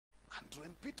Andrew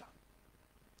and Peter.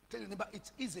 Tell your neighbor,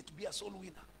 it's easy to be a soul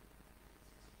winner.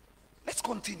 Let's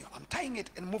continue. I'm tying it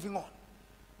and moving on.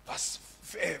 Verse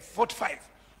 45.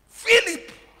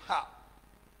 Philip,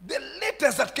 the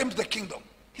latest that came to the kingdom,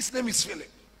 his name is Philip.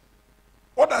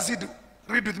 What does he do?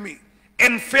 Read with me.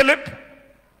 And Philip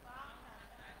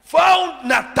found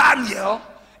Nathanael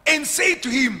and said to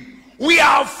him, we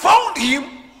have found him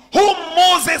whom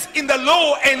Moses in the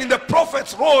law and in the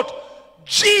prophets wrote,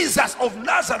 Jesus of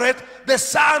Nazareth, the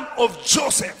son of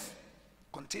Joseph.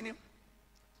 Continue.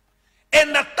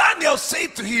 And Nathanael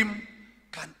said to him,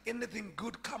 can anything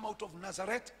good come out of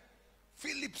Nazareth?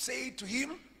 Philip said to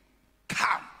him,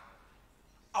 come.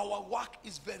 Our work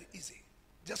is very easy.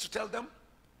 Just to tell them,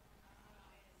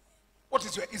 what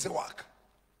is your easy work?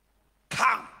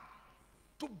 Come.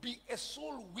 To be a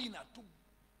soul winner, to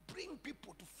bring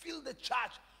people, to fill the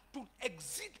church, to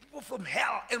exit people from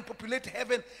hell and populate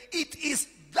heaven. It is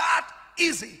that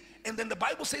easy. And then the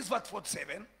Bible says, verse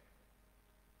 47,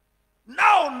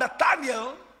 now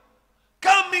Nathanael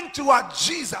coming toward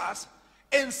Jesus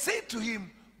and said to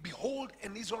him, behold,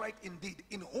 an Israelite indeed,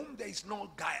 in whom there is no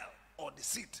guile or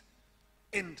deceit.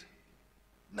 And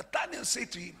Nathanael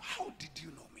said to him, how did you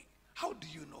know me? How do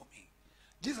you know me?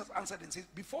 Jesus answered and said,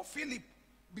 before Philip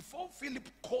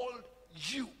called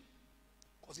you,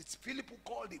 because it's Philip who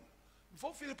called him,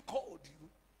 before Philip called you,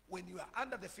 when you were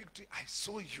under the fig tree, I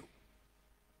saw you.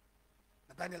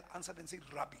 Nathanael answered and said,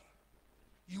 Rabbi,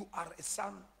 you are the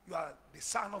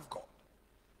son of God.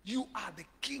 You are the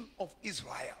king of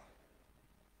Israel.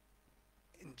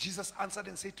 And Jesus answered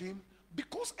and said to him,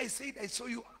 because I said I saw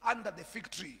you under the fig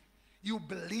tree, you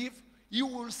believe, you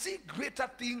will see greater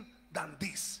thing than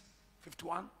this.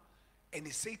 51. And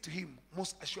he said to him,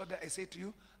 most assuredly I say to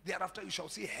you, thereafter you shall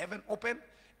see heaven open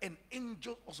and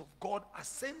angels of God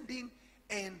ascending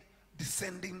and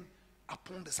descending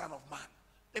upon the Son of Man.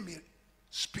 Let me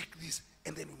speak this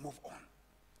and then we move on.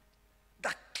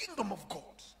 The kingdom of God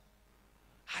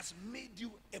has made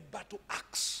you a battle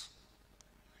axe.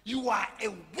 You are a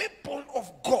weapon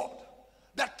of God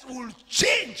that will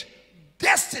change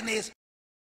destinies.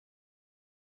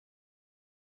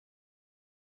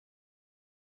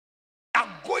 Are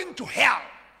going to hell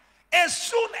as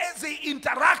soon as they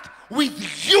interact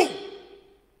with you.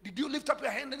 Did you lift up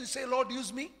your hand and you say, Lord,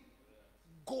 use me?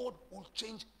 God will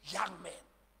change young men.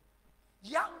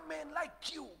 Young men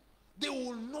like you, they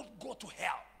will not go to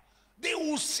hell. They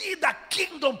will see the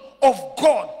kingdom of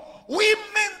God.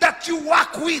 Women that you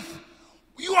work with,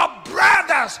 your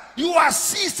brothers, your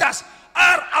sisters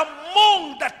are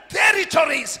among the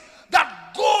territories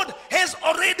that God has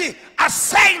already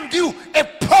assigned you a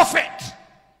prophet.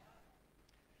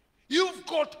 You've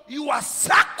got your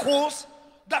circles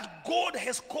that God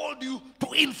has called you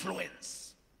to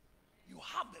influence. You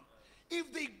have them.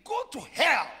 If they go to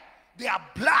hell, their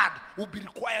blood will be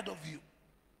required of you.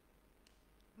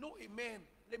 No amen.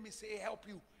 Let me say help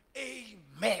you.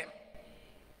 Amen.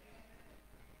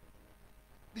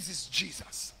 This is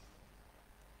Jesus.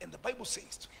 And the Bible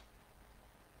says to him,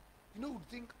 you know, you would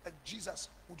think that Jesus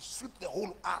would sweep the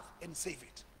whole earth and save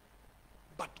it.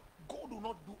 But God will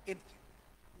not do anything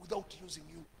without using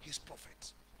you, his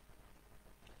prophet.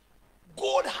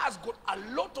 God has got a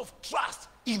lot of trust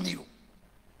in you.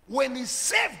 When he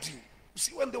saved you, you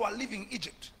see, when they were leaving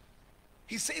Egypt,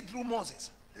 he said through Moses,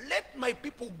 let my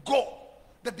people go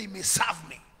that they may serve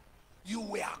me. You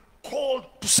were called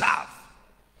to serve,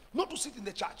 not to sit in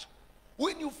the church.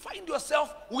 When you find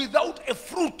yourself without a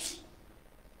fruit,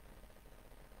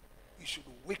 you should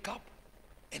wake up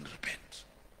and repent.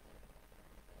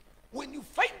 When you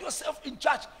find yourself in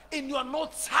church and you are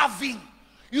not serving,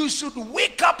 you should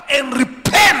wake up and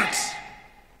repent.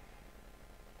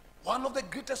 One of the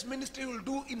greatest ministry you will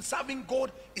do in serving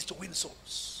God is to win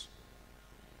souls.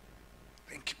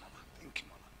 Thank you, Mama. Thank you,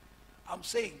 Mama. I'm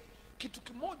saying, kitu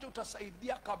kimoja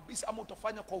utasaidia kabisa ama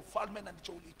utafanya kwa ufalme na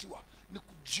ndicho ulitiwa ni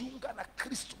kujiunga na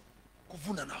Kristo,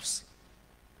 kuvuna nafsi.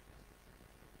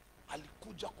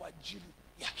 Alikuja kwa ajili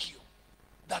ya hiyo.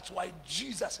 That's why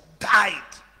Jesus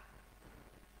died.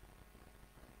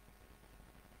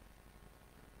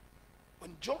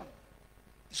 When John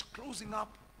is closing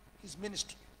up his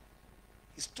ministry,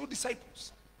 his two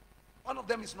disciples, one of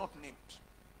them is not named,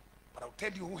 but I'll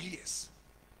tell you who he is.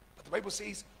 But the Bible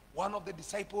says one of the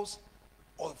disciples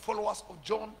or followers of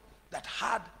John that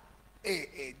had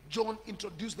John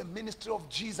introduced the ministry of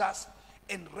Jesus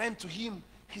and ran to him,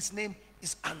 his name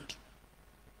is Andrew.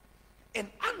 And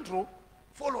Andrew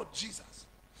followed Jesus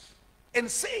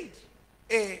and said,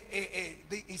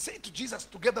 he said to Jesus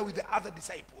together with the other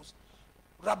disciples,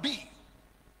 Rabbi,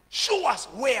 show us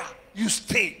where you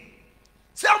stay.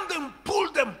 Some of them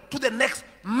pulled them to the next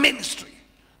ministry.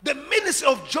 The ministry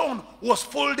of John was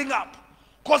folding up,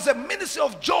 because the ministry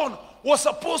of John was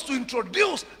supposed to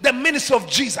introduce the ministry of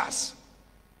Jesus.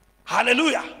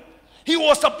 Hallelujah. He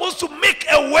was supposed to make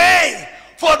a way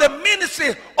for the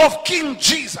ministry of King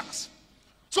Jesus.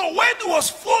 So when he was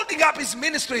folding up his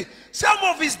ministry, some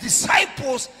of his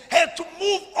disciples had to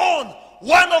move on.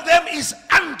 One of them is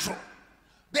Andrew.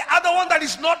 The other one that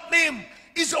is not named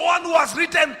is the one who has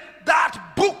written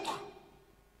that book.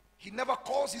 He never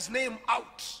calls his name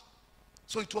out.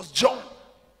 So it was John.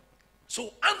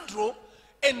 So Andrew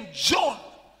and John,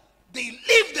 they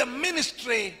leave the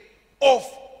ministry of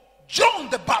John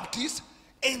the Baptist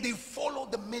and they follow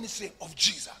the ministry of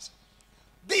Jesus.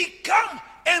 They come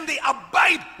and they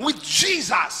abide with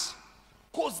Jesus,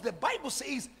 because the Bible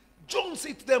says, John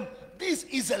said to them, this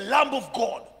is a Lamb of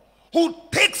God who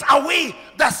takes away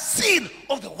the sin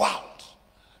of the world.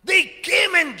 They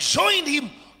came and joined him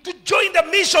to join the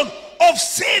mission of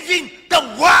saving the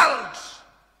world.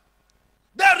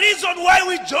 The reason why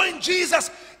we join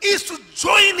Jesus is to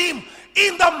join him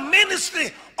in the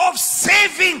ministry of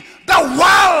saving the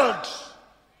world.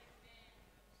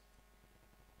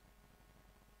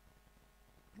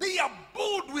 They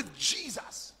abode with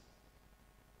Jesus.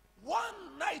 One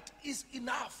night is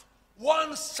enough.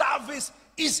 One service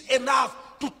is enough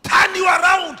to turn you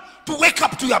around to wake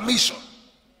up to your mission.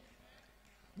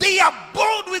 They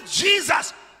abode with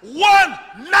Jesus one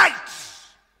night.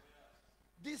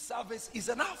 This service is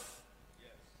enough.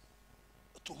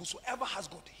 To whosoever has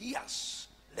got ears,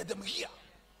 let them hear.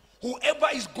 Whoever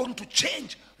is going to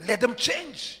change, let them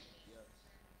change.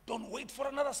 Don't wait for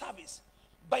another service.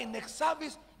 By next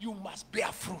service, you must bear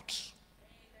fruit.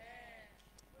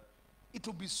 It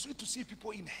will be sweet to see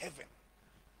people in heaven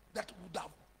that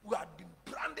would have been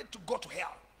branded to go to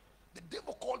hell. The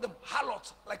devil called them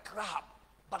harlots like Rahab,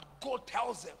 but God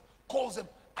calls them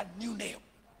a new name.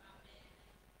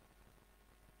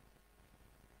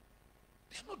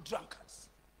 They are not drunkards.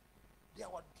 They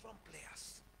are our drum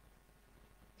players.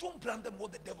 Don't brand them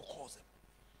what the devil calls them.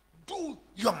 Do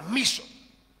your mission.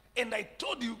 And I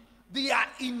told you, they are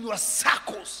in your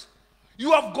circles.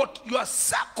 You have got your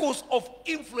circles of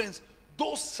influence.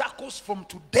 Those circles from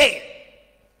today,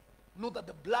 know that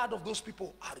the blood of those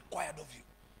people are required of you.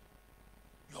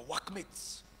 Your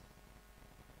workmates,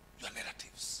 your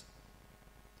relatives.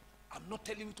 I'm not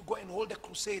telling you to go and hold a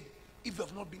crusade if you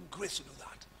have not been graced to do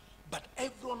that. But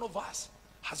every one of us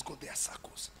has got their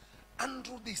circles.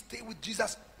 Andrew, they stay with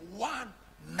Jesus one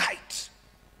night.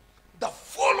 The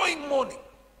following morning,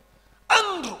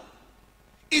 Andrew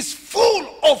is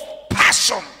full of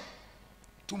passion.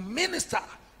 To minister,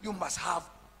 you must have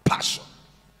passion.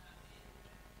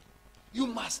 You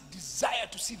must desire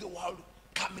to see the world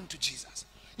coming to Jesus.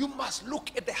 You must look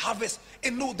at the harvest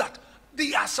and know that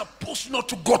they are supposed not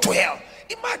to go to hell.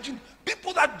 Imagine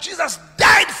people that Jesus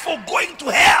died for going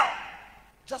to hell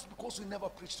just because we never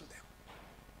preached to them.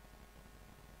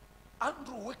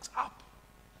 Andrew wakes up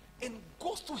and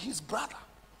goes to his brother,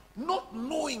 not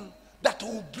knowing that he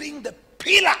will bring the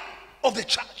pillar of the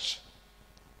church.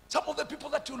 Some of the people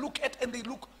that you look at and they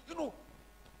look,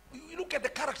 you look at the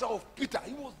character of Peter.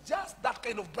 He was just that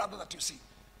kind of brother that you see,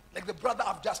 like the brother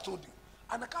I've just told you.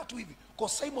 And I can't do it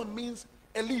because Simon means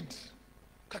a lead.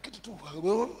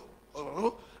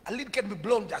 A lead can be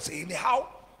blown just anyhow.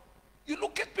 You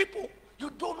look at people,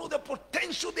 you don't know the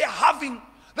potential they're having.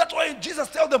 That's why Jesus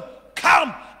tells them,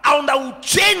 come and I will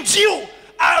change you.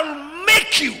 I'll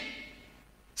make you.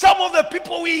 Some of the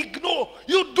people we ignore,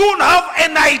 you don't have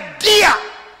an idea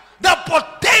the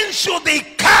potential they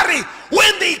carry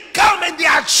when they come and they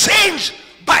are changed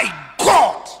by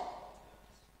God.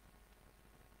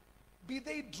 Be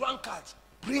they drunkards,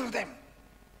 bring them.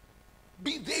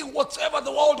 Be they whatever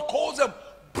the world calls them,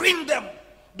 bring them.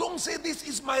 Don't say this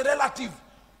is my relative.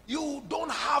 You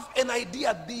don't have an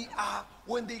idea. They are,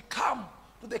 when they come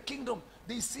to the kingdom,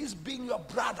 they cease being your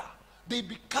brother. They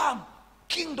become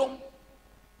kingdom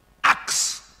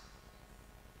acts.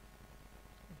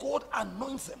 God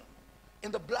anoints them.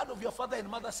 And the blood of your father and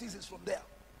mother ceases from there.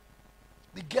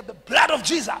 They get the blood of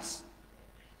Jesus.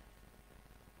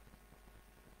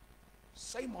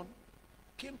 Simon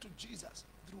came to Jesus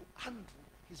through Andrew,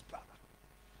 his brother.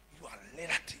 Your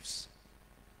relatives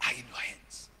are in your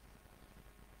hands.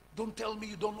 Don't tell me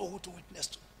you don't know who to witness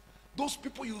to. Those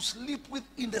people you sleep with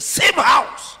in the same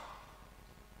house.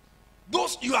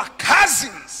 Those your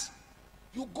cousins.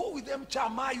 You go with them,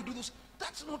 Chama, you do this.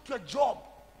 That's not your job.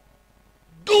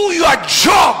 Do your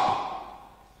job.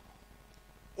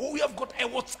 Oh, we have got a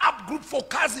WhatsApp group for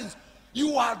cousins.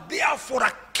 You are there for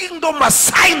a kingdom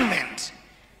assignment.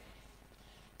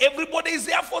 Everybody is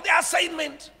there for their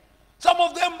assignment. Some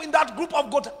of them in that group have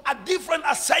got a different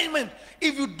assignment.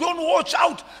 If you don't watch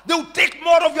out, they will take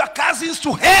more of your cousins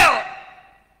to hell.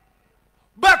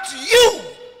 But you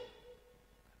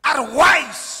are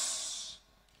wise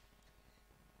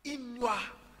in your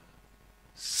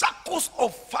circles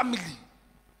of family.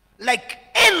 Like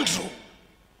Andrew,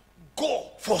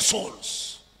 go for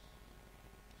souls.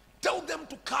 Tell them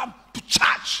to come to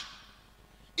church.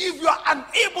 If you are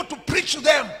unable to preach to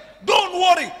them, don't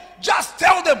worry. Just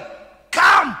tell them,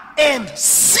 come and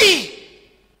see.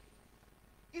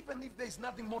 Even if there is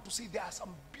nothing more to see, there are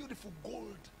some beautiful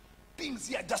gold things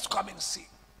here. Just come and see.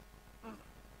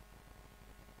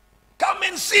 Come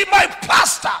and see my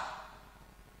pastor.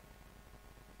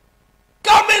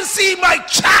 Come and see my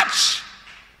church.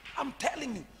 I'm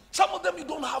telling you, some of them you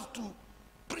don't have to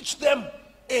preach them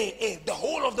the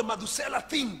whole of the Methuselah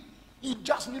thing. You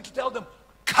just need to tell them,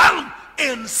 come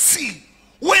and see.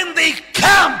 When they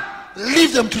come,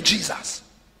 leave them to Jesus.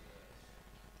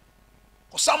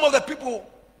 For some of the people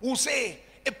who say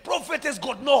a prophet has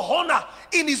got no honor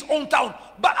in his own town,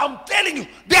 but I'm telling you,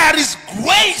 there is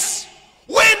grace.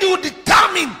 When you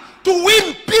determine to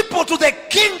win people to the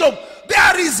kingdom,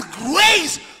 there is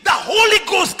grace. The Holy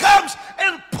Ghost comes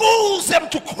and pulls them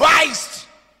to Christ.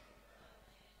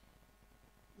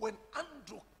 When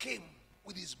Andrew came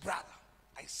with his brother,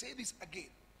 I say this again,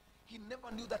 he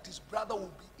never knew that his brother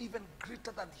would be even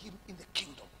greater than him in the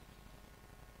kingdom.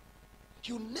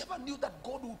 He never knew that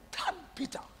God would turn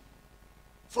Peter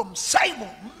from Simon,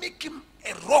 make him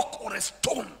a rock or a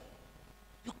stone.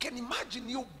 You can imagine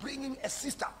you bringing a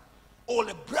sister or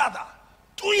a brother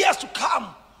 2 years to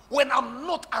come. When I'm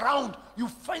not around, you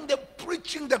find them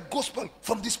preaching the gospel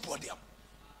from this podium.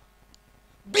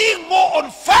 Being more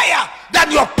on fire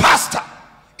than your pastor.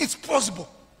 It's possible.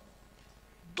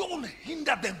 Don't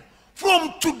hinder them.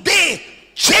 From today,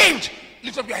 change.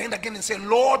 Lift up your hand again and say,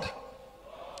 Lord,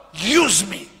 use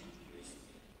me.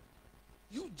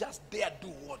 You just dare do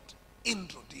what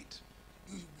Indra did.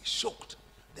 You will be shocked.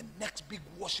 The next big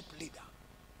worship leader,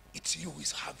 it's you who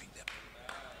is having them.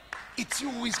 It's you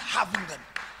who is having them.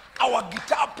 Our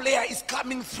guitar player is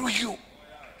coming through you.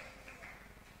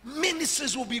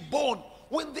 Ministries will be born.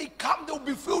 When they come, they will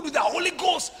be filled with the Holy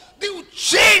Ghost. They will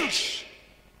change.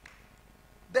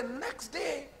 The next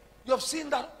day, you have seen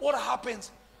that what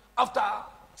happens after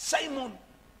Simon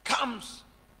comes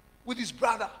with his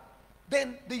brother.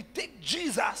 Then they take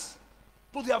Jesus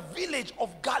to their village of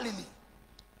Galilee.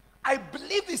 I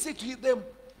believe they say to them,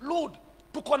 Lord,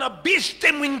 tuko na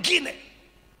bishte mwingine.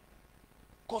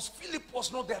 Because Philip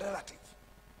was not their relative.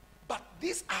 But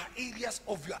these are areas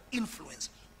of your influence.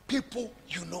 People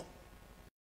you know.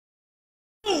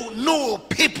 You know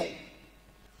people.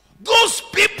 Those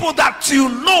people that you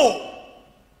know,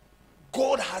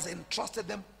 God has entrusted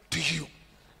them to you.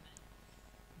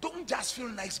 Don't just feel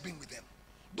nice being with them.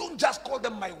 Don't just call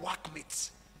them my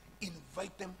workmates.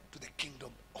 Invite them to the kingdom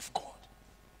of God.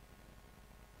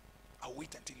 I'll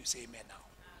wait until you say amen now.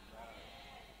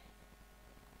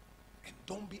 And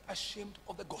don't be ashamed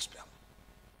of the gospel.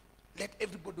 Let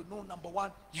everybody know, number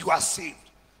one, you are saved.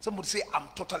 Somebody say, I'm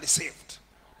totally saved.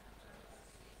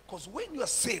 Because when you are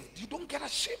saved, you don't get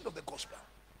ashamed of the gospel.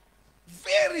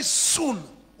 Very soon,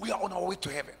 we are on our way to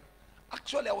heaven.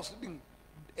 Actually, I was reading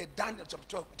Daniel chapter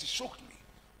 12. It shocked me.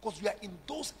 Because we are in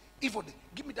those evil days.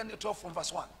 Give me Daniel 12 from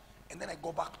verse 1. And then I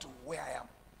go back to where I am.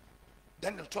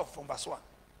 Daniel 12 from verse 1.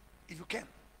 If you can.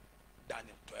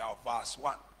 Daniel 12 verse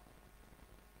 1.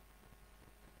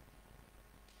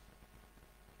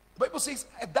 The Bible says,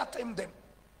 at that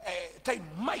time,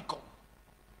 Michael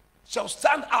shall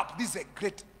stand up. This is a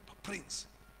great prince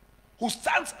who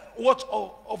stands watch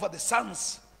over the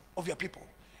sons of your people,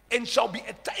 and shall be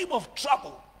a time of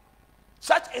trouble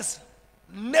such as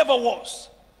never was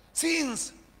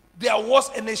since there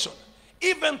was a nation,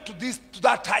 even to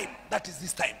that time, that is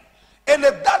this time. And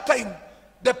at that time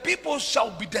the people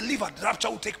shall be delivered. Rapture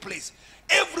will take place.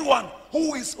 Everyone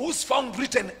who's found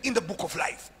written in the book of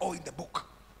life, or in the book.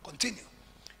 Continue.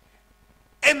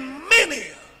 And many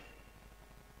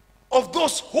of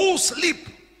those who sleep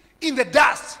in the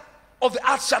dust of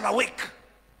the earth shall awake.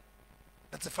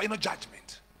 That's the final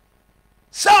judgment.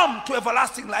 Some to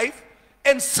everlasting life,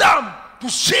 and some to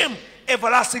shame,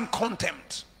 everlasting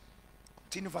contempt.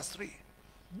 Continue verse 3.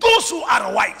 Those who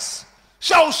are wise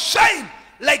shall shine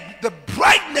like the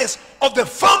brightness of the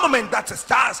firmament, that's the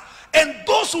stars, and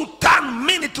those who turn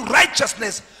many to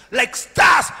righteousness like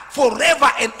stars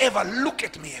forever and ever. Look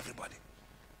at me, everybody.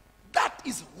 That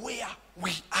is where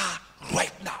we are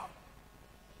right now.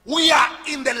 We are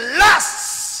in the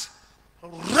last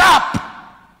wrap,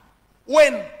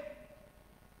 when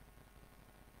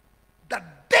the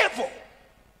devil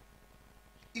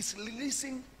is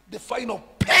releasing the final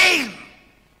pain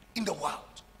in the world.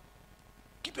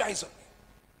 Keep your eyes on me.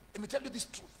 Let me tell you this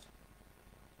truth.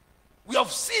 We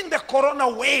have seen the corona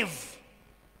wave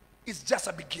is just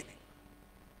a beginning.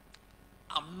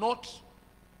 I'm not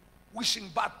wishing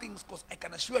bad things, because I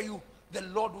can assure you the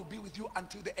Lord will be with you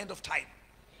until the end of time.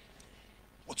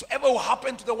 Whatsoever will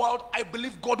happen to the world, I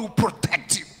believe God will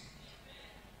protect you.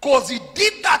 Because he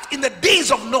did that in the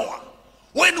days of Noah.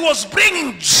 When he was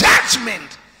bringing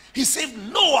judgment, he saved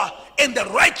Noah and the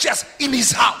righteous in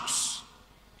his house.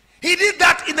 He did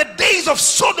that in the days of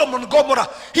Sodom and Gomorrah.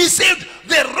 He saved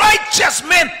the righteous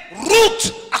man,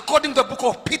 Ruth, according to the book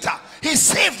of Peter. He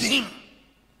saved him.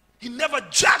 He never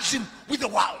judged him with the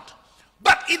world.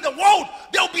 But in the world,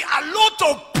 there will be a lot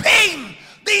of pain.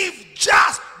 They've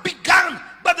just begun.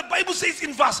 But the Bible says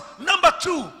in verse number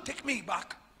 2, take me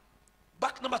back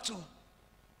number 2.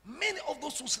 Many of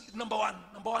those who sleep, number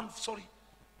one, sorry,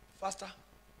 faster,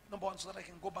 number 1, so that I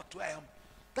can go back to where I am.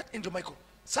 That angel Michael,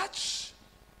 such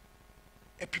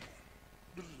a people,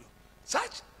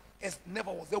 such as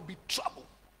never was, there will be trouble,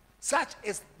 such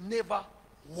as never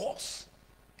was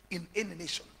in any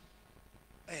nation.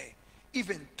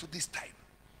 Even to this time,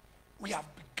 we have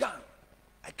begun,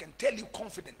 I can tell you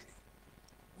confidently,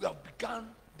 we have begun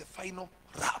the final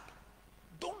rap.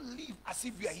 Don't live as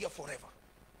if you are here forever.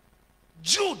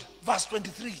 Jude verse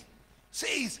 23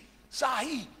 says,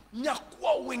 Sahi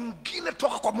nyakuwa wengine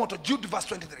toka kwa moto. Jude verse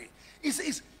 23. It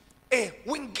says,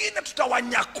 wengine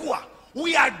tutawanyakua.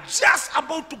 We are just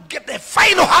about to get the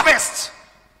final harvest.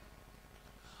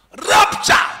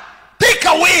 Rapture, take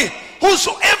away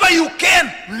whosoever you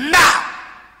can now.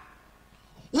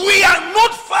 We are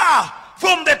not far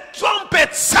from the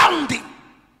trumpet sounding.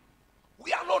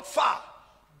 We are not far.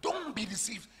 Don't be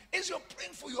deceived. As you're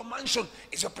praying for your mansion,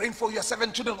 as you're praying for your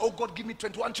 7 children, oh God, give me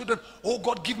 21 children, oh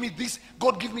God, give me this,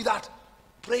 God, give me that.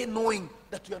 Pray knowing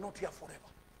that we are not here forever.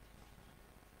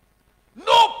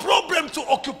 No problem to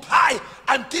occupy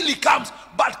until he comes,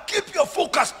 but keep your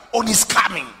focus on his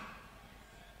coming,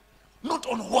 not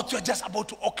on what you're just about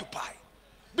to occupy.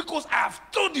 Because I have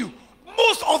told you,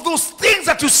 most of those things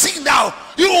that you see now,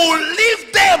 you will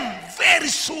leave them very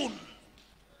soon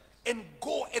and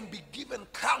go and be given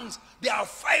crowns. There are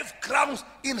 5 crowns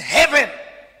in heaven.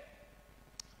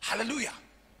 Hallelujah.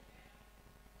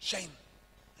 Shine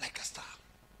like a star.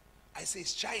 I say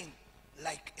shine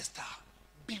like a star.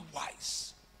 Be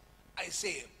wise. I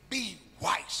say be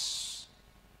wise.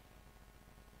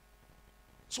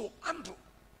 So Andrew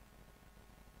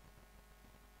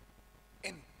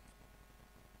and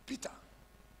Peter,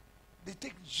 they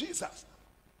take Jesus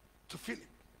to Philip.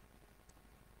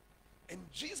 And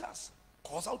Jesus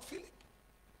calls out Philip.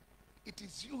 It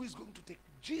is you who is going to take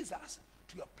Jesus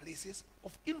to your places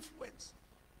of influence.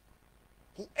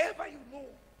 Whoever you know,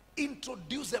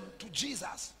 introduce them to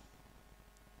Jesus.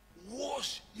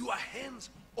 Wash your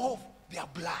hands of their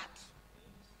blood.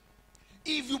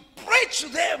 If you preach to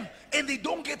them and they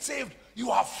don't get saved, you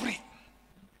are free.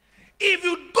 If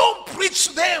you don't preach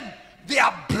to them, their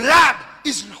blood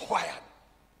is required.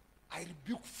 I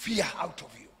rebuke fear out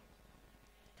of you.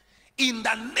 In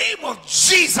the name of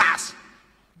Jesus,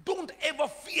 don't ever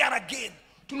fear again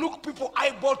to look people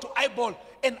eyeball to eyeball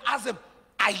and ask them,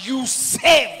 are you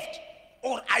saved?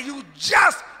 Or are you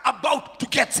just about to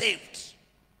get saved?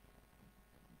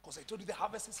 Because I told you the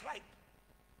harvest is ripe.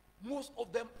 Most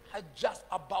of them are just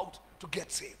about to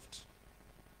get saved.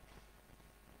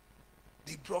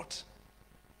 They brought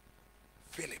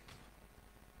Philip.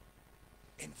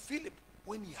 And Philip,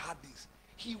 when he had this,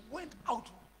 he went out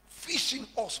fishing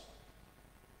also.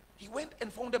 He went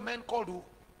and found a man called who?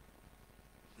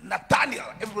 Nathaniel.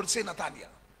 Everybody say Nathaniel.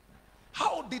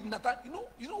 How did Nathaniel,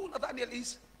 you know who Nathaniel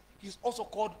is? He's also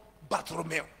called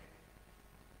Bartholomew.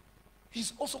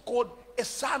 He's also called a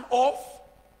son of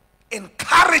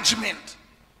encouragement.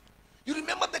 You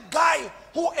remember the guy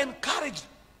who encouraged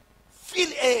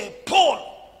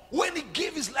Paul when he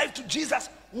gave his life to Jesus,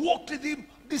 walked with him,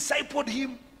 discipled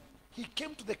him. He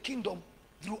came to the kingdom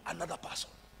through another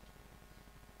person.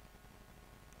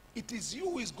 It is you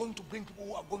who is going to bring people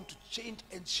who are going to change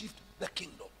and shift the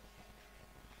kingdom.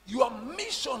 Your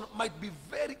mission might be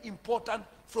very important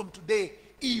from today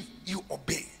if you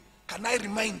obey. Can I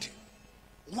remind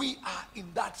you, we are in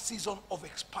that season of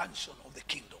expansion of the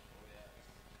kingdom.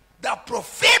 The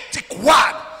prophetic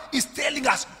word is telling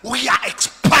us we are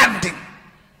expanding.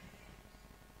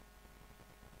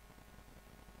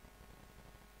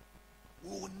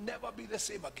 We will never be the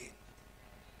same again.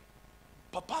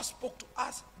 Papa spoke to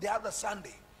us the other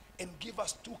Sunday and gave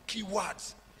us 2 key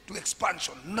words to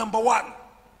expansion. Number 1.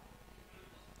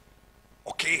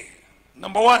 Okay.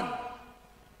 Number 1.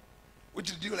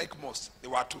 Which did you like most? There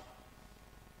were two.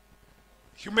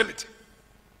 Humility.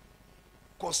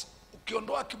 Because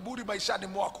ukiondoa kiburi maishani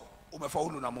mwako,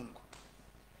 umefaulu na Mungu.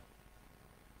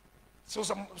 So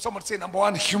someone say number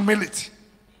one, humility.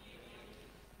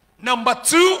 Number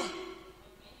two,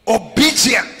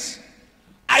 obedience.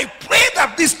 I pray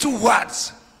that these two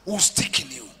words will stick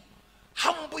in you.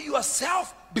 Humble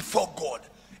yourself before God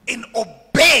and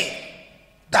obey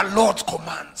the Lord's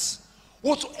commands.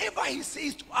 Whatsoever he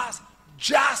says to us,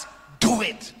 just do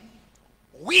it.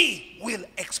 We will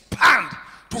expand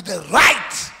to the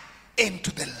right and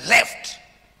to the left.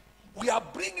 We are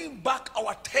bringing back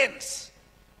our tents.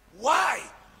 Why?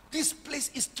 This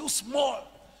place is too small.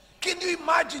 Can you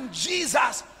imagine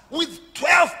Jesus with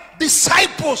 12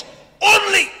 disciples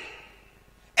only,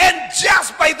 and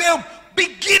just by them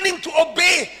beginning to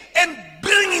obey and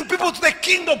bringing people to the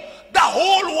kingdom? The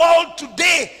whole world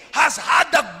today has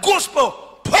had the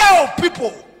gospel. 12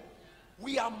 people.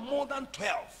 We are more than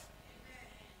 12.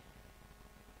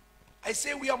 I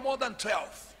say we are more than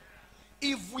 12.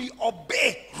 If we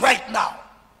obey right now,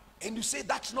 and you say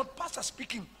that's not pastor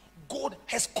speaking, God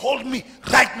has called me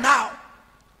right now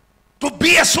to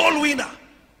be a soul winner,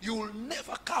 you will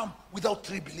never come without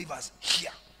 3 believers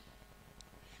here.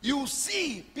 You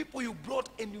see people you brought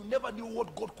and you never knew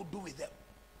what God could do with them.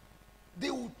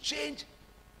 They will change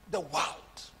the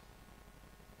world.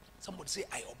 Somebody say,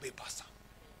 I obey pastor.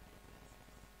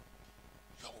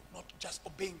 You are not just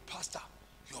obeying pastor,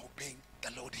 you are obeying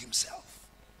the Lord himself.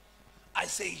 I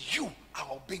say you are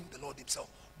obeying the Lord himself.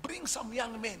 Bring some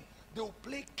young men, they will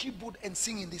play keyboard and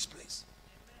sing in this place.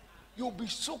 You will be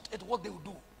shocked at what they will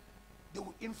do. They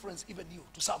will influence even you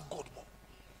to serve God more.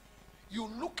 You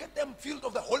look at them filled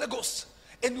of the Holy Ghost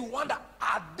and you wonder,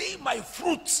 are they my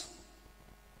fruits?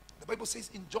 The Bible says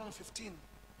in John 15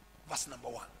 verse number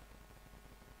 1.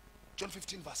 John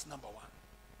 15 verse number 1.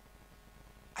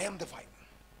 I am the vine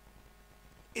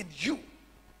and you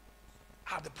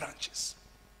are the branches.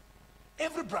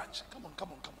 Every branch. Come on,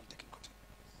 take it.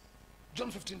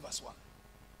 John 15 verse 1.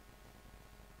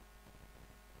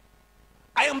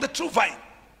 I am the true vine,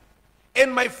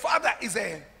 and my Father is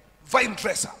a vine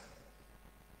dresser.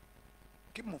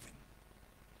 Keep moving.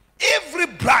 Every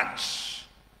branch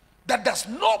that does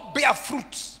not bear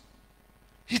fruit,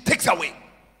 he takes away.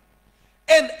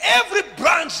 And every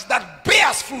branch that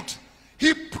bears fruit,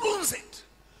 he prunes it,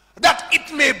 that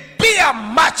it may bear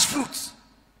much fruit,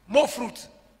 more fruit.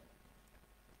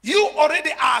 You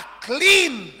already are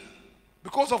clean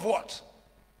because of what?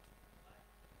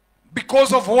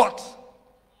 Because of what?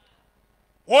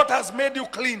 What has made you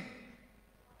clean?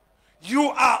 You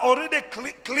are already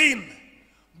clean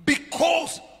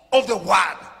because of the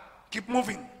word. Keep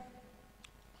moving.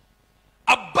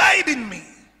 Abide in me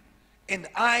and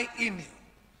I in you.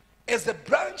 As the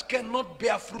branch cannot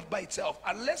bear fruit by itself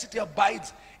unless it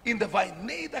abides in the vine,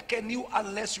 neither can you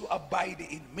unless you abide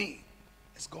in me.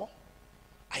 Let's go.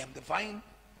 I am the vine,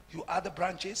 you are the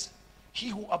branches. He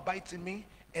who abides in me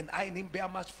and I in him bear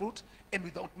much fruit, and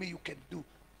without me you can do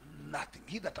nothing.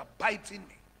 He that abides in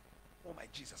me. Oh my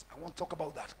Jesus, I won't talk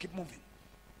about that. Keep moving.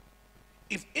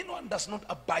 If anyone does not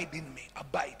abide in me,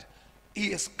 abide,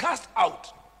 he is cast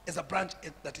out as a branch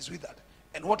that is withered.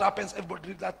 And what happens? Everybody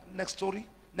read that next story,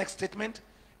 next statement.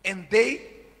 And do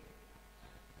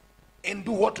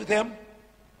what with them?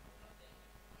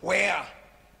 Where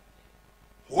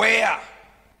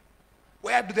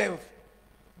do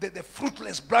the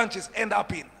fruitless branches end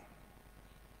up in?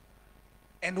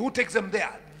 And who takes them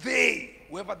there? They,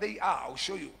 whoever they are, I'll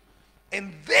show you.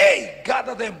 And they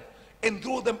gather them and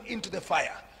throw them into the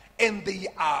fire, and they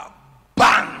are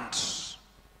burned.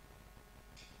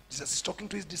 Jesus is talking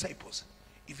to his disciples.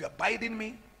 If you abide in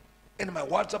me and my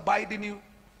words abide in you,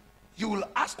 you will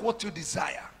ask what you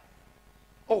desire.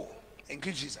 Oh, thank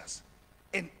you, Jesus.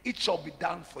 And it shall be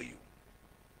done for you.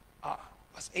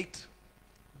 Verse 8.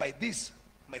 By this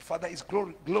my Father is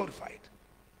glorified.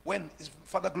 When is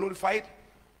Father glorified?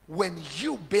 When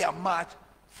you bear much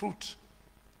fruit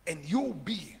and you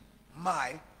be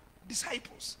my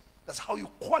disciples. That's how you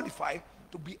qualify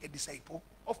to be a disciple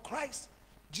of Christ.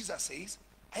 Jesus says,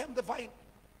 I am the vine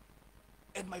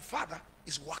and my Father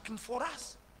is working for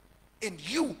us, and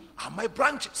you are my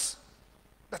branches.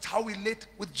 That's how we relate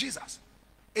with Jesus.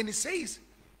 And he says,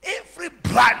 every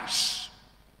branch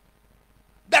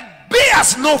that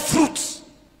bears no fruit.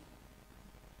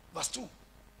 Verse 2.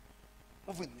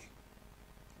 Move with me.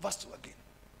 Verse 2 again.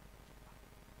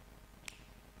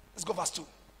 Let's go verse 2.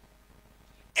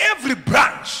 Every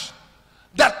branch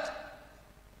that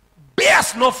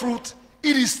bears no fruit,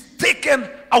 it is taken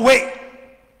away.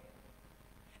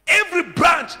 Every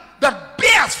branch that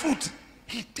bears fruit,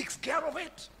 he takes care of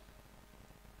it.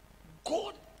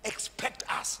 God expects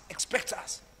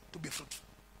us to be fruitful.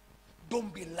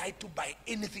 Don't be lied to by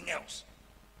anything else.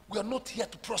 We are not here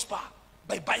to prosper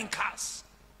by buying cars.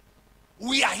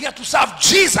 We are here to serve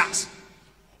Jesus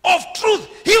of truth.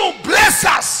 He will bless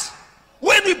us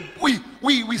when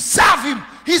we serve him.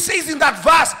 He says in that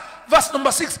verse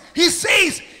number 6, he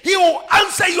says he will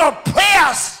answer your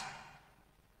prayers.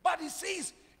 But he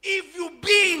says, if you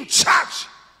be in church,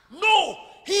 no,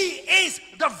 he is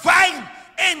the vine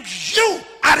and you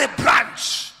are a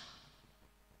branch.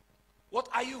 What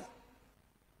are you?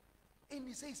 And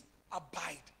he says,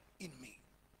 abide in me.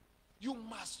 You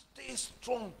must stay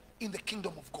strong in the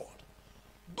kingdom of God.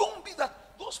 Don't be that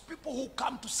those people who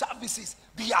come to services,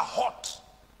 they are hot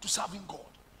to serving God.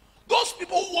 Those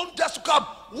people who want just to come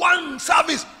one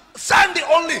service, Sunday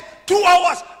only, 2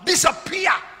 hours, disappear.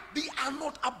 They are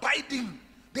not abiding.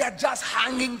 They are just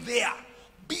hanging there.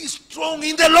 Be strong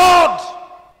in the Lord.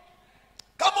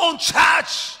 Come on,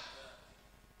 church.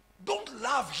 Don't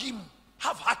love him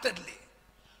half-heartedly.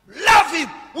 Love him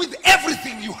with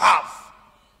everything you have.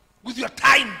 With your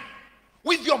time.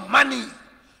 With your money.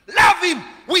 Love him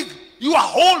with your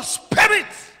whole spirit.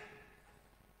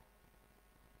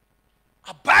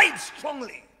 Abide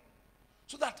strongly.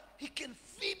 So that he can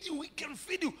feed you. He can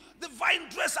feed you. The vine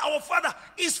dresser, our Father,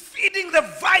 is feeding the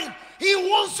vine. He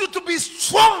wants you to be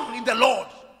strong in the Lord.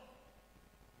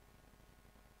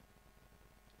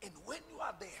 And when you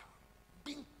are there,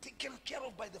 being taken care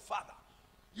of by the Father,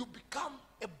 you become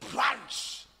a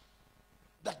branch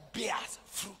that bears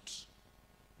fruit.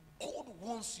 God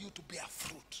wants you to bear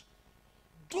fruit.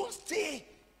 Don't stay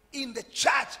in the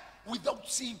church without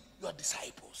seeing your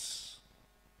disciples.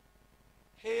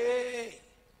 Hey,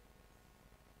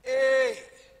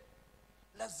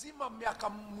 lazima miaka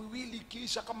miwili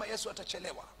kisha kama Yesu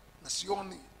atachelewa. Na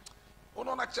sioni.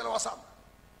 Unaona kuchelewa sana.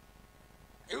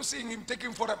 Are you seeing him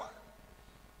taking forever?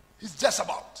 He's just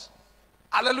about.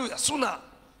 Hallelujah. Sooner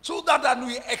than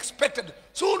we expected.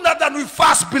 Sooner than we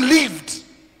first believed.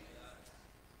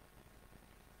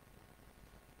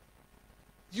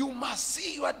 You must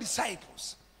see your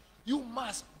disciples. You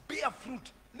must bear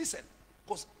fruit. Listen,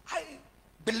 because I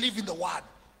believe in the word.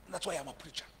 And that's why I'm a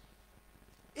preacher.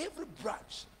 Every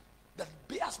branch that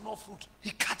bears no fruit,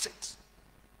 he cuts it.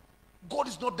 God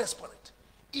is not desperate.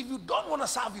 If you don't want to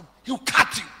serve him, he'll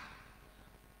cut you.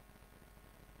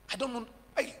 I don't want.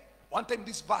 Hey, one time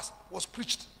this verse was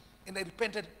preached and I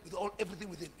repented with everything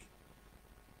within me.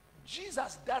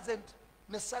 Jesus doesn't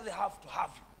necessarily have to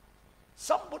have you.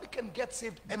 Somebody can get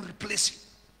saved and replace you.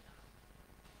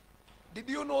 Did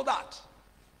you know that?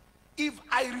 If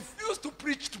I refuse to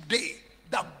preach today,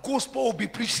 the gospel will be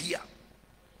preached here.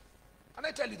 Can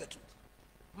I tell you the truth?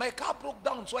 My car broke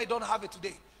down, so I don't have it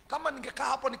today. Kama ningekaa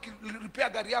hapo nikirepair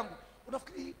gari yangu,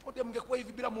 unafikiri podium ingekuwa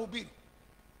hivi bila mhubiri?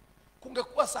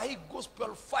 Kungekuwa sahi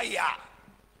gospel fire.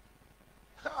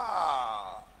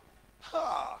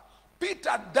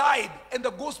 Peter died and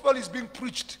the gospel is being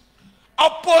preached.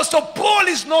 Apostle Paul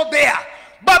is not there,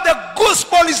 but the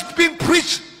gospel is being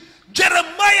preached.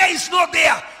 Jeremiah is not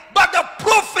there, but the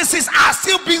prophecies are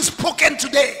still being spoken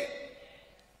today.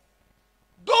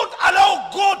 Don't allow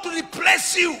God to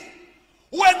replace you.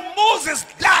 When Moses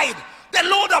died, the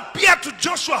Lord appeared to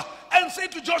Joshua and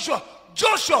said to Joshua,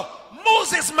 Joshua,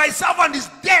 Moses, my servant, is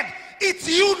dead. It's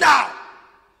you now.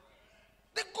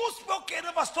 The gospel can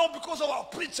never stop because of our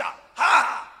preacher.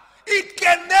 It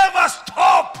can never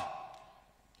stop.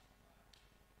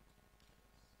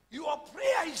 Your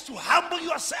prayer is to humble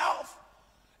yourself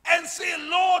and say,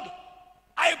 Lord,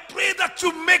 I pray that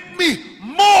you make me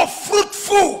more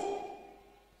fruitful.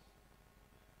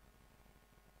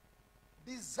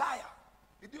 Desire.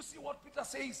 Did you see what Peter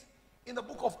says in the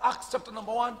book of Acts chapter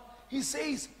number 1? He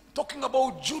says, talking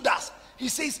about Judas, he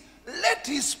says, let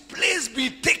his place be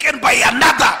taken by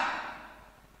another.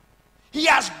 He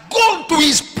has gone to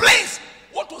his place.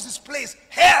 What was his place?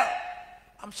 Hell.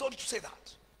 I'm sorry to say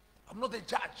that. I'm not the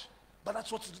judge, but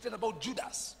that's what's written about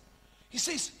Judas. He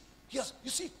says, yes, you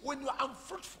see, when you are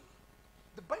unfruitful,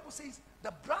 the Bible says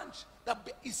the branch that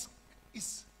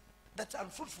that's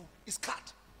unfruitful is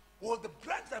cut. Well, the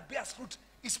branch that bears fruit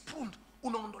is pruned.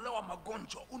 Unaondolewa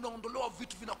magonjwa, unaondolewa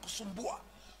vitu vinakusumbua.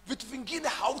 Vitu vingine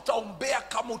hautaombea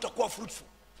kama utakuwa fruitful.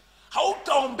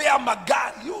 Hautaombea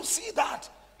magari. You see that?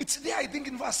 It's there, I think,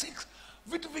 in verse 6.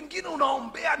 Vitu vingine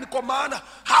unaombea ni kwa maana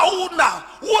hauna.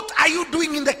 What are you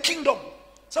doing in the kingdom?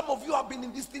 Some of you have been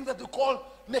in this thing that you call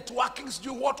networking,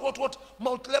 do what,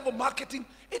 multi-level marketing,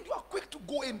 and you are quick to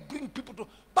go and bring people to.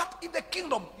 But in the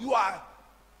kingdom, you are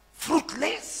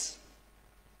fruitless.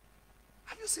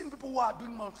 Have you seen people who are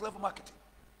doing multi-level marketing?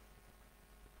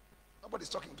 Nobody's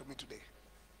talking to me today.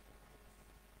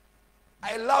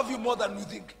 I love you more than you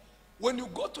think. When you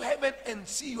go to heaven and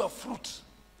see your fruit,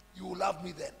 you will love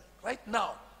me then. Right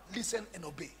now, listen and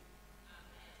obey.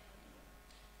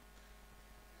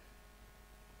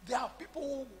 There are people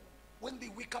who, when they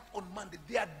wake up on Monday,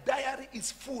 their diary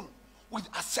is full with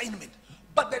assignment.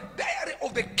 But the diary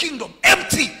of the kingdom,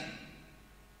 empty.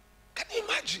 Can you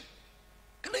imagine?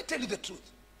 Can I tell you the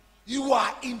truth? You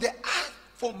are in the earth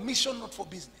for mission, not for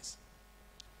business.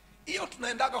 Hiyo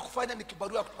tunaendaga kufanya ni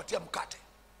kibarua ya kupatia mkate.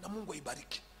 Na Mungu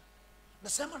aibariki.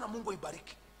 Nasema na Mungu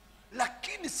aibariki.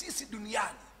 Lakini sisi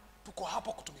duniani tuko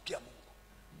hapo kutumikia Mungu.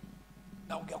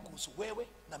 Naongea kuhusu wewe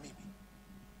na mimi.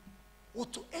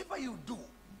 Whatever you do,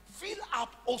 fill up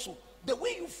also. The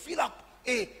way you fill up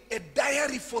a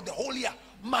diary for the whole year.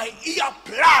 My year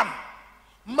plan.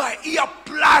 My year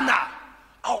planner.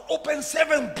 I'll open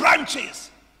 7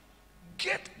 branches.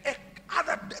 Get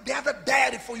the other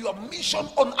diary for your mission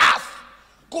on earth.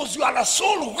 Because you are a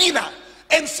soul winner.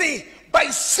 And say, by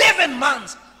 7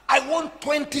 months, I want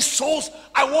 20 souls.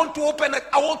 I want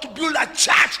to build a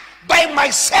church by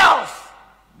myself.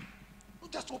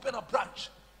 Not just open a branch.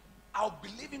 I'll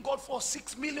believe in God for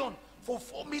 6 million, for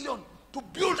 4 million, to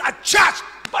build a church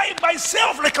by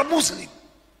myself like a Muslim.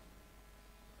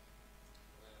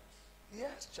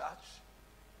 Yes, church.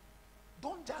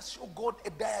 Don't just show God a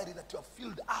diary that you have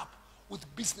filled up with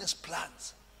business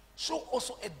plans. Show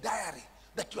also a diary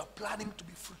that you are planning to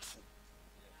be fruitful.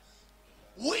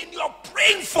 When you are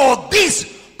praying for this,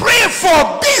 pray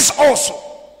for this also.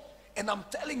 And I'm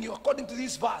telling you, according to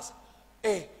this verse,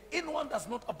 anyone does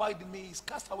not abide in me is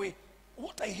cast away.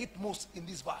 What I hate most in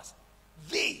this verse,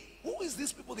 they, who is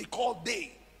these people they call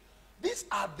they? These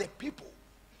are the people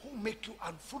who make you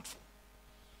unfruitful.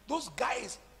 Those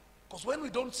guys, because when we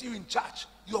don't see you in church,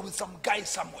 you are with some guys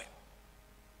somewhere.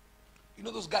 You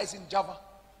know those guys in Java?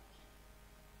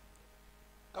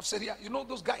 Cafeteria, you know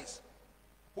those guys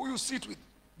who you sit with?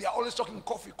 They are always talking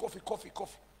coffee, coffee, coffee,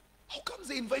 coffee. How come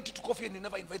they invite you to coffee and you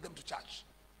never invite them to church?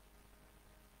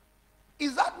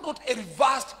 Is that not a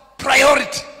reversed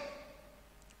priority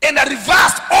and a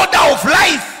reversed order of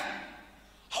life?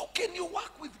 How can you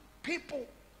work with people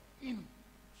in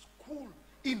school,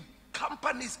 in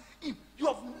companies, you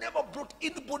have never brought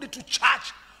anybody to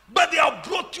church, but they have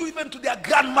brought you even to their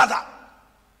grandmother.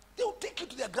 They will take you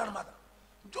to their grandmother.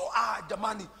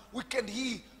 Jamani, weekend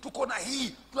hii, tuko na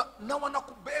hii, na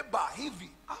wanakubeba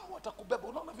hivi. Watakubeba,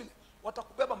 unaona vile?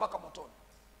 Watakubeba mpaka motoni.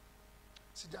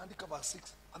 Sijaandika verse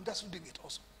 6. I'm just reading it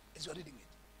also, as you're reading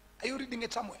it. Are you reading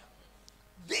it somewhere?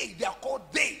 They are called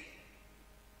they.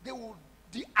 They will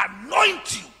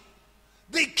de-anoint you.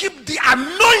 They keep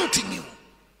de-anointing you.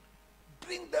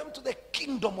 Bring them to the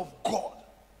kingdom of God.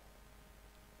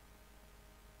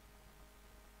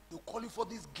 They call you for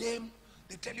this game.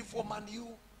 They tell you for Man U.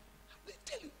 They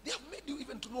tell you, they have made you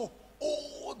even to know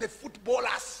all the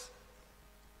footballers.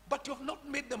 But you have not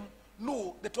made them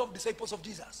know the 12 disciples of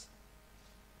Jesus.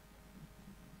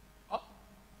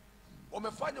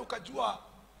 Wamefanya ukajua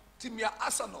timu ya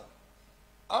Arsenal.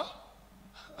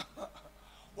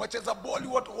 Wacheza boli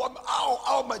watu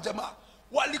au majamaa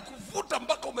walikuvuta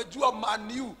mpaka umejua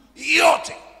Man U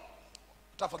yote.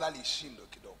 Tafadhali ishindwe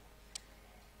kidogo.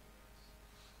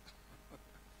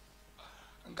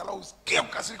 Angalau usikie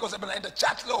mkasiriko sema naenda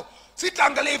church leo.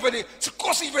 Sitaangalia evening,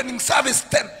 sikosi evening service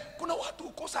 10. Kuna watu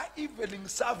ukosa evening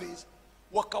service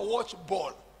waka watch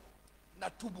ball.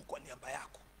 Natubu kwa niaba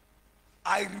yako.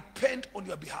 I repent on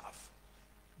your behalf.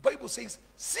 Bible says,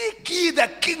 seek ye the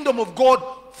kingdom of God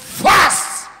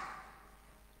first,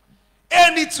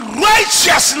 and its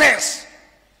righteousness,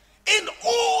 and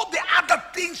all the other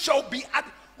things shall be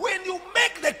added. When you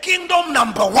make the kingdom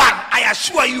number 1, I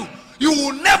assure you, you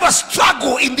will never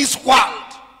struggle in this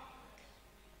world.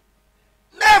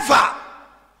 Never.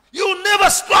 You will never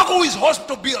struggle with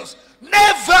hospital bills.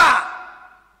 Never.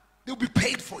 They will be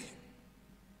paid for you.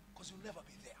 Because you'll never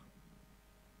be there.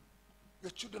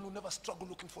 Your children will never struggle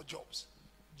looking for jobs.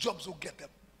 Jobs will get them.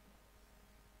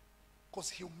 Because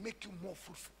he'll make you more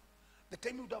fruitful. The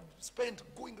time you would have spent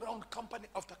going around company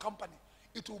after company,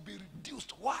 it will be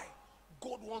reduced. Why?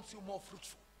 God wants you more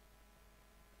fruitful.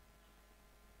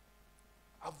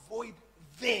 Avoid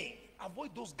they.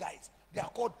 Avoid those guys. They are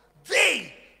called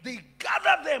they. They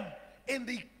gather them and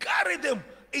they carry them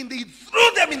and they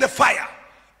throw them in the fire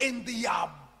and they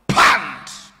are burned.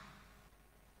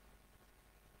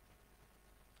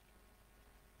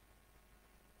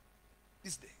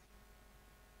 This day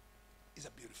is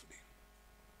a beautiful day.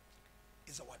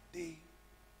 It's our day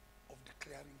of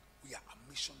declaring we are a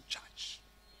mission church.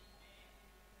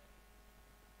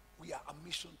 We are a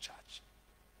mission church.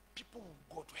 People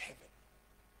will go to heaven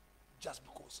just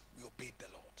because we obeyed the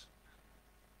Lord.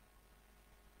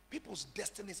 People's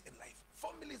destinies in life,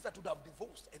 families that would have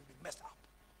divorced and been messed up,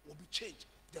 will be changed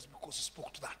just because you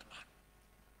spoke to that man.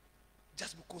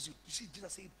 Just because you see,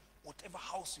 Jesus said, whatever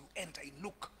house you enter in,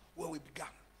 look where we began.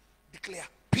 Declare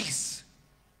peace.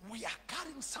 We are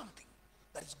carrying something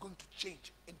that is going to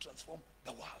change and transform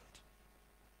the world.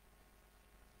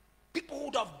 People who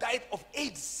would have died of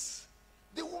AIDS,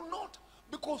 they will not,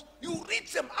 because you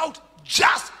reach them out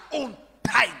just on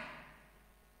time.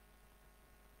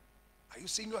 Are you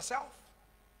seeing yourself?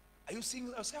 Are you seeing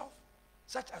yourself?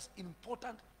 Such as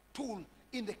important tool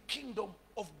in the kingdom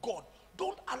of God.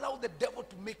 Don't allow the devil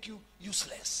to make you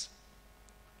useless.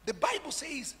 The Bible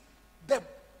says that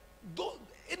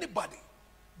anybody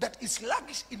that is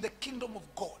sluggish in the kingdom of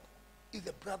God is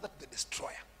the brother to the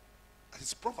destroyer. That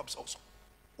is Proverbs also.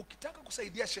 Ukitaka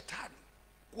kusaidia shetani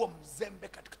kuwa mzembe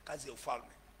katika kazi ya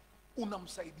ufalme,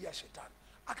 unamsaidia shetani.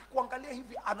 Akikuangalia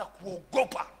hivi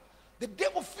anakuogopa. The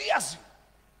devil fears you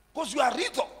because you are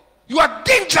lethal. You are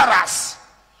dangerous.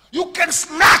 You can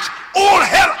snatch all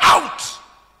hell out.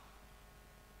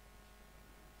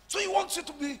 So he wants you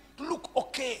to look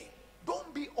okay.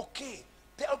 Don't be okay.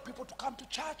 Tell people to come to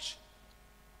church.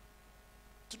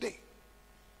 Today,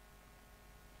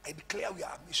 I declare we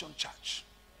are a mission church.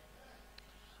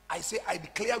 I say, I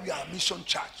declare we are a mission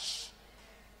church.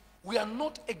 We are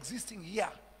not existing here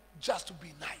just to be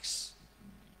nice.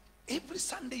 Every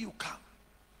Sunday you come,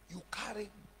 you carry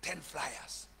 10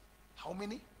 flyers. How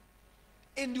many?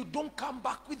 And you don't come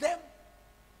back with them.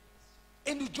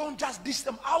 And you don't just dish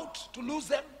them out to lose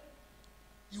them.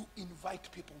 You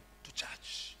invite people to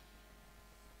church.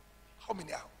 How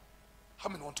many are? How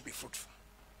many want to be fruitful?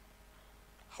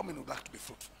 How many would like to be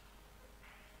fruitful?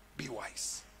 Be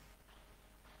wise.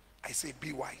 I say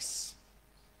be wise.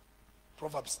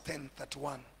 Proverbs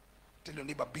 10:31. Tell your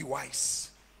neighbor, be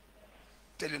wise.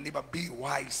 Tell your neighbor, be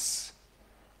wise.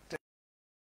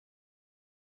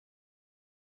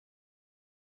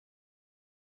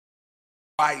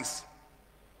 Wise.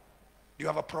 Do you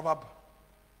have a proverb?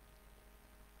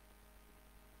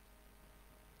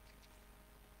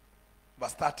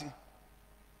 Verse 30.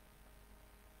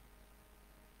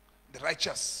 The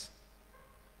righteous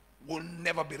will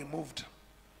never be removed,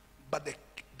 but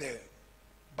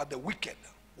the wicked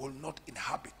will not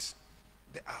inhabit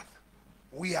the earth.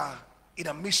 We are in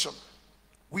a mission,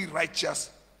 we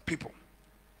righteous people.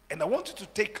 And I want you to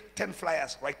take 10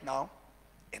 flyers right now,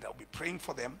 and I'll be praying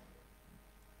for them.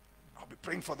 I'll be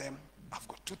praying for them. I've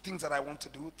got 2 things that I want to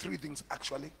do, 3 things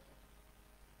actually.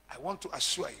 I want to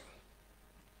assure you.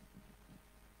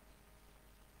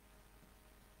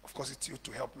 Of course, it's you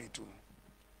to help me to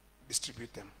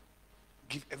distribute them.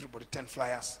 Give everybody 10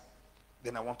 flyers.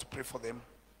 Then I want to pray for them.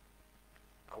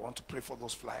 I want to pray for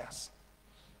those flyers.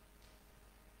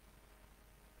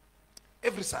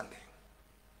 Every Sunday,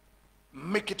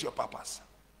 make it your purpose.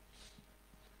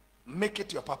 Make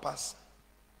it your purpose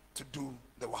to do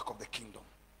the work of the kingdom.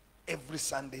 Every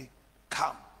Sunday,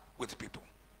 come with people.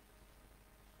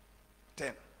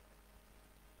 10.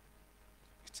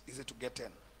 It's easy to get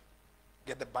 10.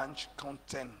 Get the bunch, count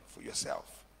 10 for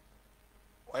yourself.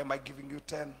 Why am I giving you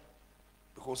 10?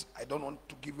 Because I don't want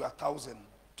to give you 1,000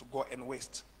 to go and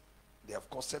waste. They have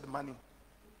costed money.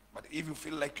 But if you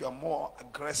feel like you are more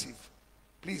aggressive,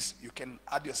 please, you can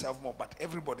add yourself more. But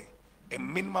everybody, a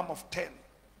minimum of 10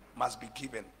 must be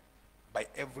given by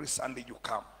every Sunday you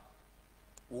come.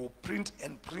 We'll print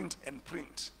and print and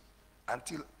print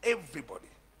until everybody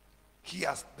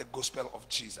hears the gospel of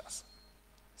Jesus.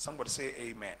 Somebody say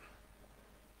amen.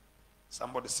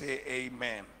 Somebody say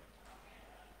amen.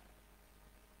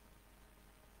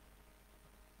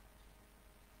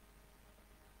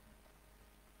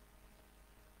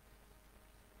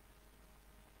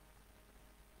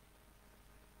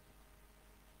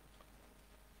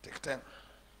 Take 10.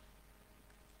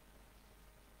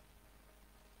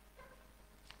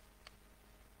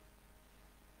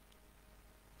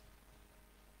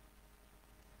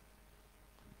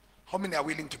 How many are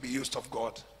willing to be used of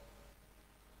God?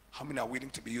 How many are willing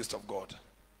to be used of God?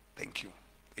 Thank you.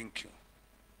 Thank you.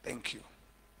 Thank you.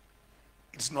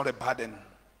 It's not a burden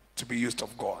to be used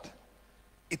of God.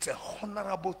 It's a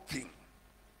honorable thing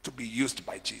to be used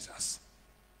by Jesus.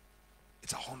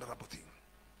 It's a honorable thing.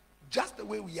 Just the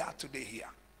way we are today here.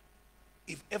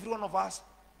 If every one of us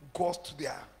goes to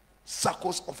their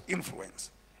circles of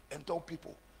influence and tell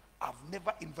people, I've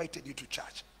never invited you to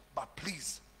church, but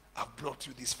please, I've brought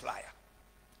you this flyer.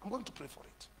 I'm going to pray for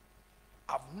it.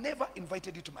 I've never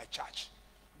invited you to my church,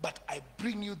 but I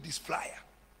bring you this flyer.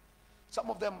 Some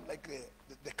of them, like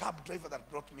the cab driver that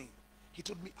brought me, he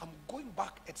told me, I'm going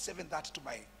back at 7:30 to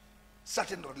my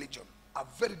certain religion, a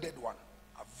very dead one,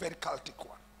 a very cultic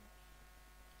one.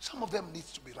 Some of them need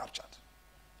to be raptured.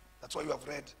 That's why you have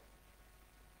read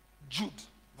Jude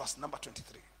verse number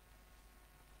 23.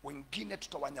 Wengine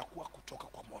tutawanyakua kutoka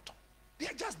kwa moto. They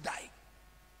are just dying.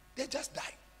 They're just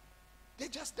dying. They're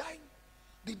just dying.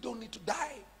 They don't need to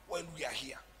die while we are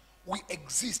here. We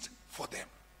exist for them.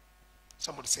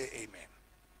 Somebody say amen.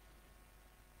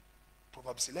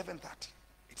 Proverbs 11:30.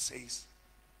 It says,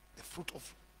 the fruit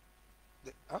of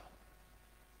the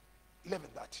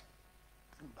 11:30.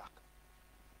 Bring back.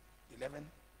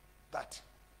 11:30.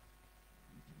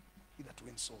 He that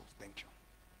wins souls. Thank you.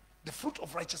 The fruit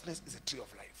of righteousness is a tree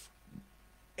of life.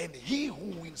 And he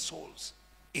who wins souls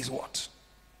is what?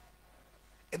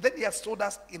 And then he has told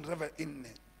us in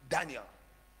Daniel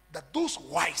that those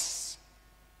wise,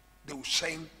 they will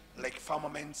shine like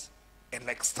firmaments and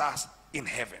like stars in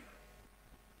heaven.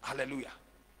 Hallelujah.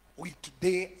 We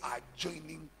today are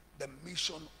joining the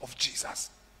mission of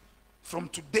Jesus. From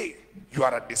today, you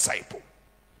are a disciple.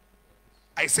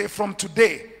 I say from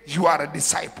today, you are a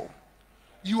disciple.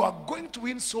 You are going to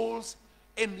win souls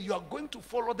and you are going to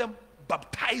follow them,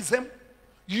 baptize them.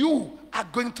 You are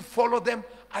going to follow them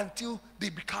until they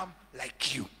become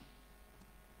like you.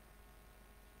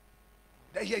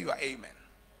 Did I hear your amen?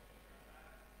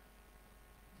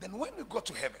 Then when we go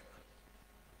to heaven,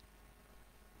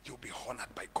 you'll be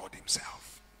honored by God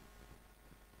himself.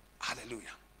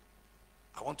 Hallelujah.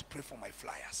 I want to pray for my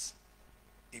flyers.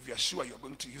 If you're sure you're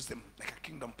going to use them like a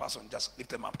kingdom person, just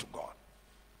lift them up to God.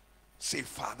 Say,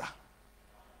 Father,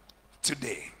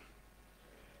 today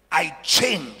I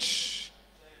change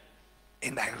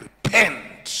and I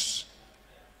repent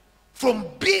from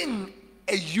being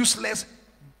a useless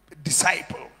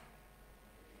disciple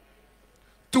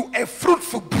to a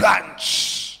fruitful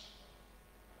branch.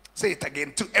 Say it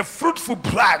again. To a fruitful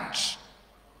branch.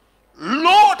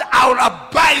 Lord, I will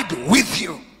abide with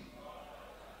you.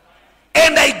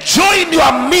 And I join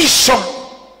your mission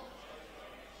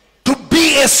to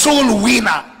be a soul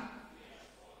winner.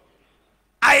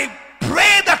 I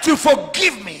pray that you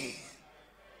forgive me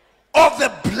of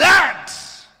the blood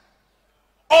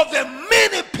of the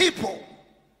many people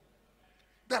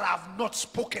that I have not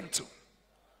spoken to,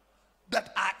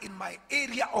 that are in my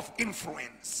area of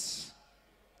influence.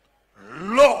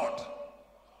 Lord,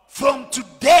 from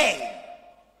today,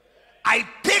 I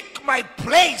take my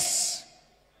place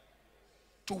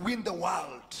to win the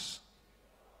world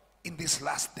in these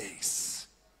last days.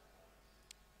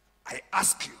 I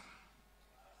ask you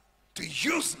to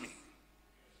use me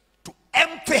to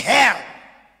empty hell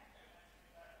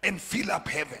and fill up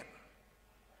heaven.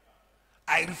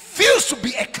 I refuse to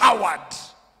be a coward.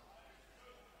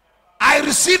 I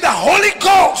receive the Holy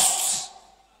Ghost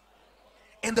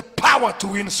and the power to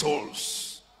win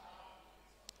souls.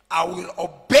 I will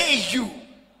obey you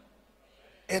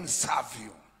and serve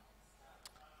you.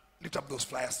 Lift up those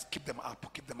flyers. Keep them up.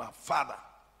 Keep them up. Father,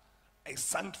 I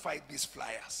sanctify these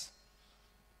flyers.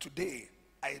 Today,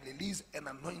 I release an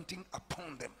anointing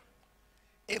upon them.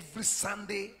 Every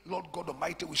Sunday, Lord God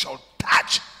Almighty, we shall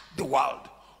touch the world.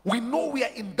 We know we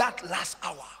are in that last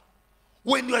hour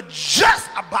when you are just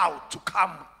about to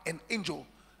come. An angel,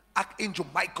 Archangel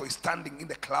Michael, is standing in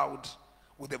the cloud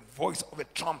with the voice of a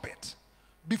trumpet.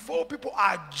 Before people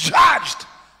are judged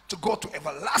to go to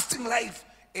everlasting life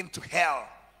and to hell,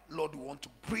 Lord, we want to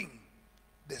bring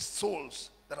the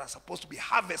souls that are supposed to be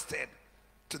harvested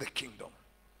to the kingdom.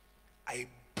 I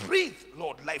breathe,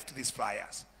 Lord, life to these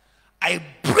flyers. I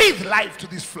breathe life to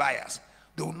these flyers.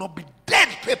 They will not be dead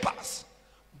papers,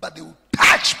 but they will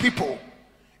touch people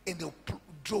and they will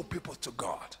draw people to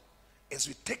God. As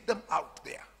we take them out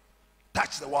there,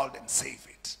 touch the world and save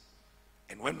it.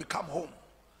 And when we come home,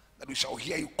 that we shall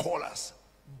hear you call us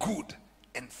good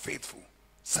and faithful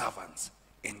servants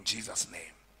in Jesus' name.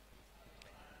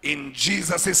 In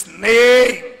Jesus'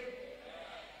 name.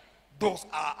 Those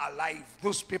are alive.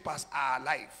 Those papers are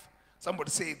alive.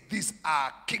 Somebody say, these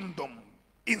are kingdom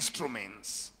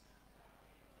instruments.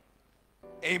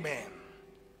 Amen.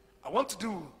 I want to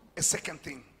do a second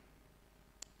thing.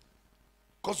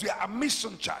 Because we are a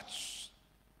mission church.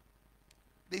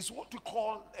 There's what we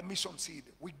call a mission seed.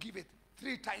 We give it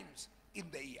 3 times in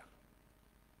the year.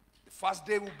 The first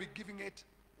day we'll be giving it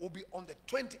will be on the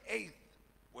 28th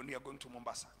when we are going to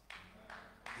Mombasa.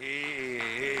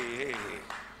 Hey.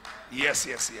 Yes.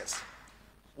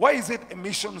 Why is it a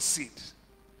mission seed?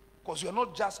 Because we are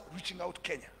not just reaching out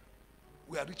Kenya.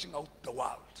 We are reaching out the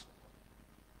world.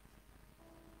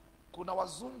 Kuna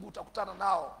wazungu utakutana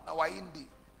nao na Wahindi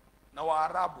na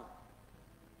Waarabu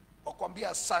wakwambia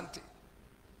asante,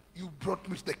 you brought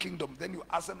me to the kingdom. Then you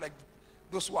ask them like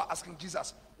those who are asking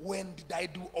Jesus, when did I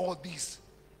do all this?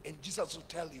 And Jesus will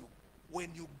tell you, when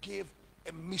you gave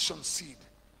a mission seed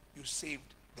you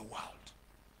saved the world.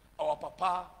 Our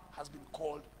Papa has been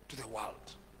called to the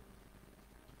world.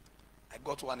 I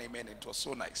got one amen. It was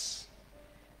so nice.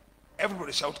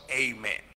 Everybody shout amen.